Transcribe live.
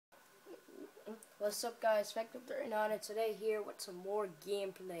What's up guys, Spectrum39 and today here with some more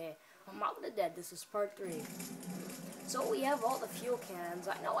gameplay. I'm out of the dead, this is part 3. So we have all the fuel cans.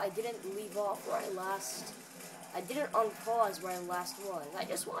 I know I didn't leave off where I didn't unpause where I last was. I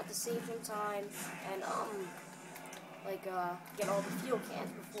just wanted to save some time and get all the fuel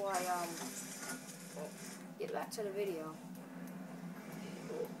cans before I get back to the video.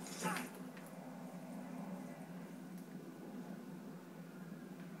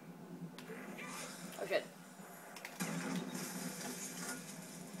 Okay.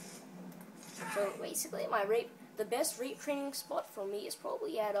 So basically, the best rape training spot for me is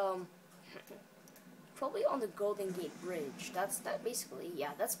probably at probably on the Golden Gate Bridge. That's probably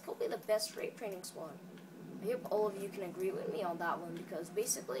the best rape training spot. I hope all of you can agree with me on that one because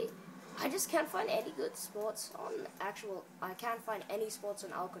basically, I just can't find any good spots on I can't find any spots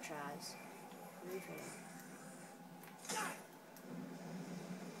on Alcatraz. Rape training.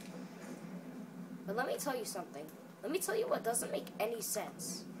 But let me tell you something. Let me tell you what doesn't make any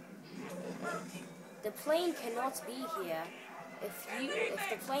sense. The plane cannot be here if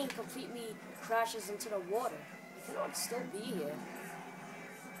the plane completely crashes into the water. It cannot still be here.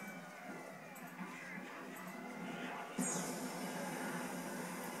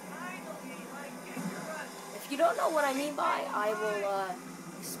 If you don't know what I mean by, I will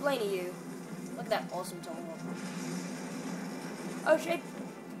explain to you. Look at that awesome tunnel. Oh shit!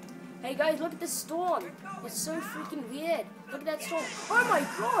 Hey guys, look at this storm. It's so freaking weird. Look at that storm. Oh my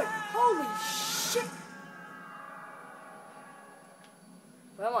god! Holy shit!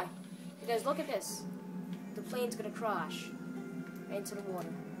 Where am I? You guys, look at this. The plane's gonna crash into the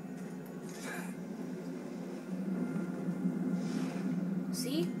water.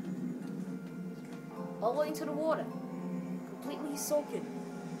 See? All the way into the water. Completely soaking.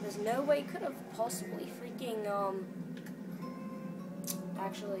 There's no way it could have possibly freaking,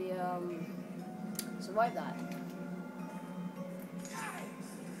 survive that.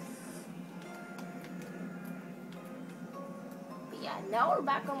 But yeah, now we're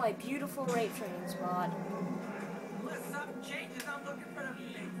back on my beautiful rape training spot.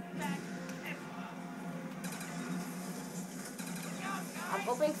 I'm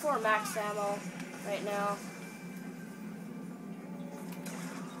hoping for max ammo right now.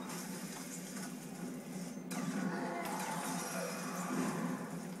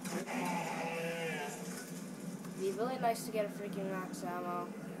 It'd be really nice to get a freaking max ammo.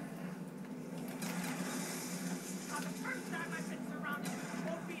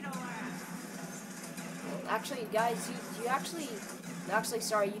 Actually, guys,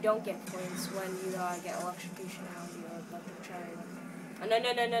 sorry, you don't get points when you get electrocution on your electric chariot. Oh,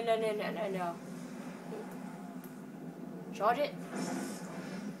 no. Charge it.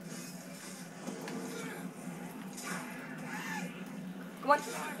 Come on.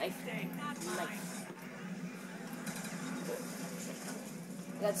 Knife.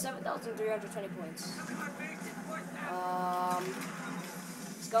 I got 7,320 points.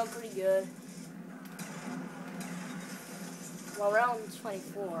 It's going pretty good. Well, round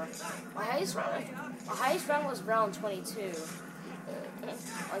 24. My highest round was round 22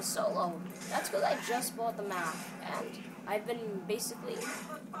 on solo. That's because I just bought the map, and I haven't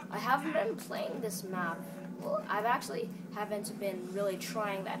been playing this map. Well, haven't been really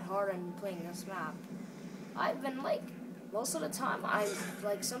trying that hard on playing this map. I've been most of the time,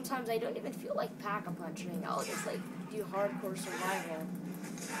 sometimes I don't even feel like pack-a-punching. I'll just do hardcore survival.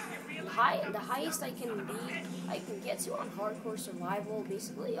 The highest I can get to on hardcore survival,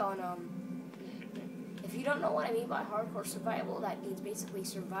 basically on if you don't know what I mean by hardcore survival, that means basically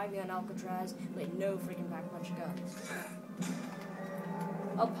surviving on Alcatraz with no freaking pack-a-punch guns.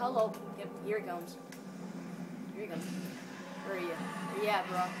 Oh, hello. Yep, here it comes. Here it comes. Where are you? Where you at,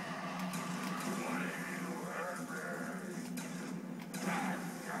 bro?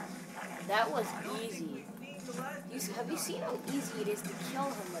 That was easy. Have you seen how easy it is to kill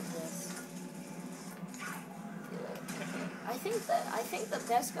him with this? I think the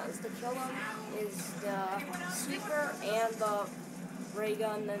best guns to kill him is the sweeper and the ray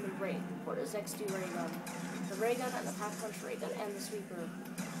gun and the Porter's X2 ray gun. The ray gun and the pack punch ray gun and the sweeper,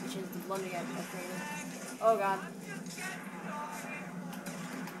 which is the Blundergat upgraded. Oh god.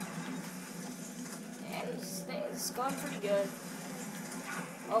 And it's going pretty good.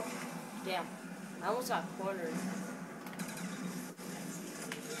 Oh, damn. I almost got cornered.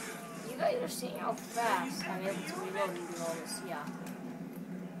 You guys are seeing how fast I'm able to reload and do all this, yeah.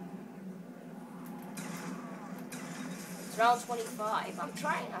 It's round 25. I'm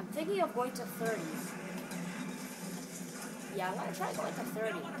thinking of going to 30. Yeah, I'm gonna try going to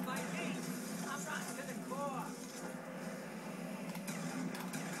 30.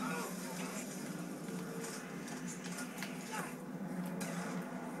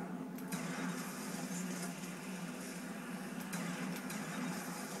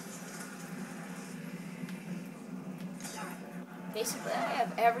 Basically, I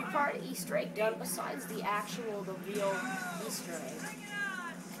have every part of Easter egg done besides the real Easter egg.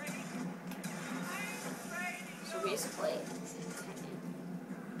 So basically,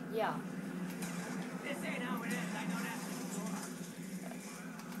 yeah.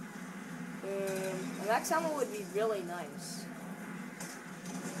 A max ammo would be really nice.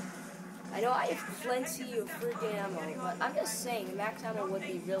 I know I have plenty of freaking ammo, but I'm just saying max ammo would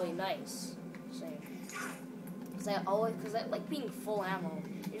be really nice. Because I like being full ammo.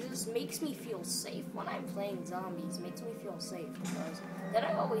 It just makes me feel safe when I'm playing zombies. It makes me feel safe because then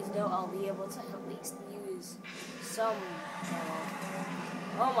I always know I'll be able to at least use some ammo.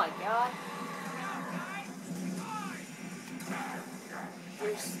 Oh my god.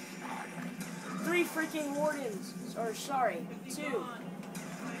 There's 3 freaking wardens. Or sorry, 2.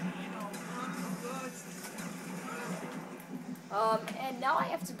 And now I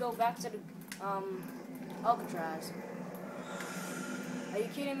have to go back to the Alcatraz. Are you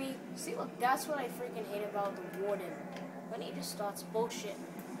kidding me? See, look, that's what I freaking hate about the warden. When he just starts bullshit.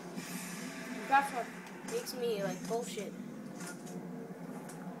 That's what makes me like bullshit.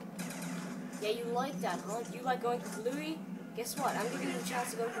 Yeah, you like that, huh? You like going for Bluey? Guess what? I'm giving you a chance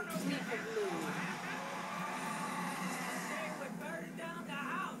to go complete for Bluey.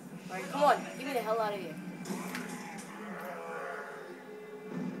 Alright, come on. Get me the hell out of here.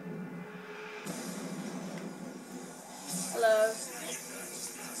 Hello.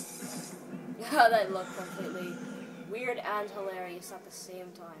 That looked completely weird and hilarious at the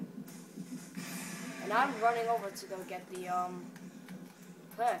same time. And I'm running over to go get the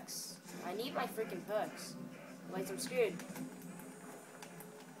perks. I need my freaking perks. Otherwise I'm screwed.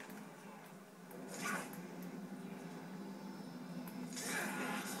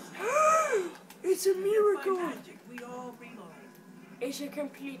 It's a miracle! It's a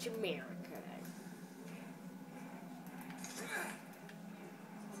complete miracle.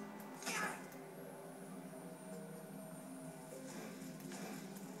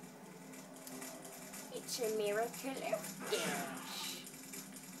 It's a miracle of dash.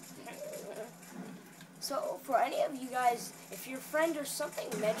 So, for any of you guys, if your friend or something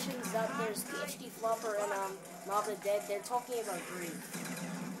mentions that there's PhD Flopper and Mob of the Dead, they're talking about grief.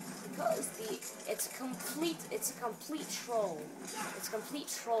 Because it's a complete troll. It's a complete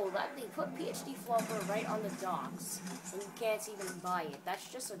troll that they put PhD Flopper right on the docks and you can't even buy it. That's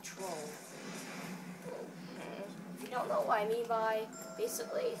just a troll. If you don't know what I mean by,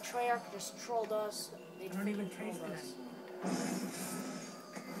 basically, Treyarch just trolled us. They don't even trolled us.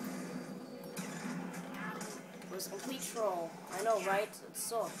 It was a complete troll. I know, right? It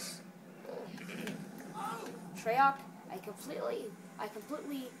sucks. Treyarch, I completely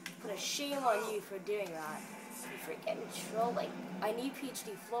put a shame on you for doing that. You freaking troll. Like, I need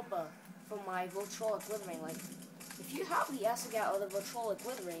PhD Flopper for my Voltrolic Withering. Like, if you have the Asagat or the Voltrolic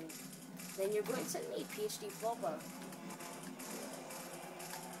Withering, then you're going to need PhD Flopper.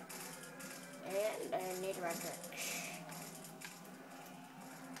 And I need a record.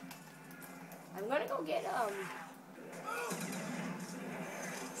 I'm gonna go get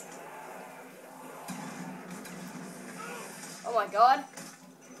oh my god.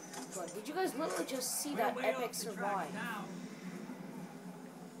 But did you guys literally just see that epic survive?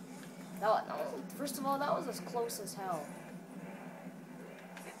 First of all, that was as close as hell.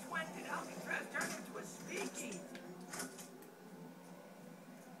 Since when did Alcatraz turn into a speakeasy?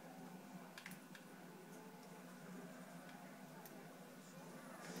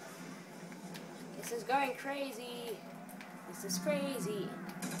 This is going crazy. This is crazy.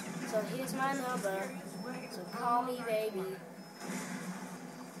 So here's my number. So call me, baby. We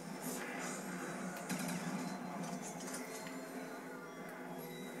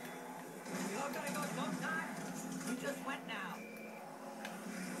all gotta go sometime. You just went now.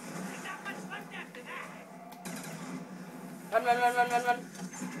 There's not much left after that. Run.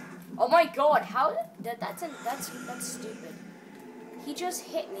 Oh my god, how did that's stupid. He just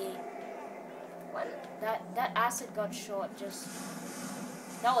hit me. When that acid got shot,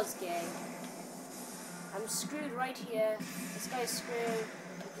 that was gay. I'm screwed right here. This guy's screwed,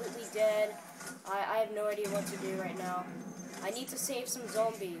 completely dead. I have no idea what to do right now. I need to save some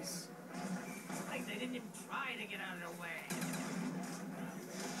zombies. Like they didn't even try to get out of their way.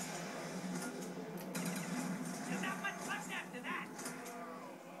 There's not much left after that.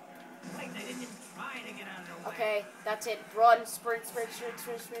 Like they didn't even try to get out of their way. Okay, that's it. Run, sprint.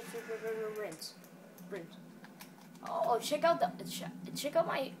 Oh, check out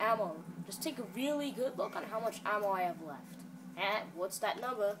my ammo. Just take a really good look on how much ammo I have left. And what's that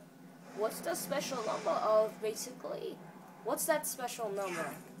number? What's the special number of basically? What's that special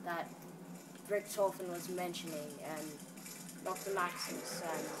number that Rick Tolfin was mentioning? And Dr. Maximus,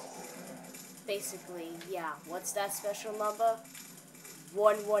 and basically, yeah, what's that special number?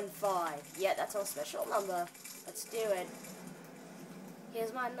 115. Yeah, that's our special number. Let's do it.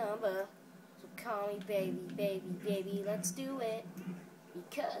 Here's my number. So call me baby, baby, baby. Let's do it.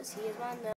 Because here's my number.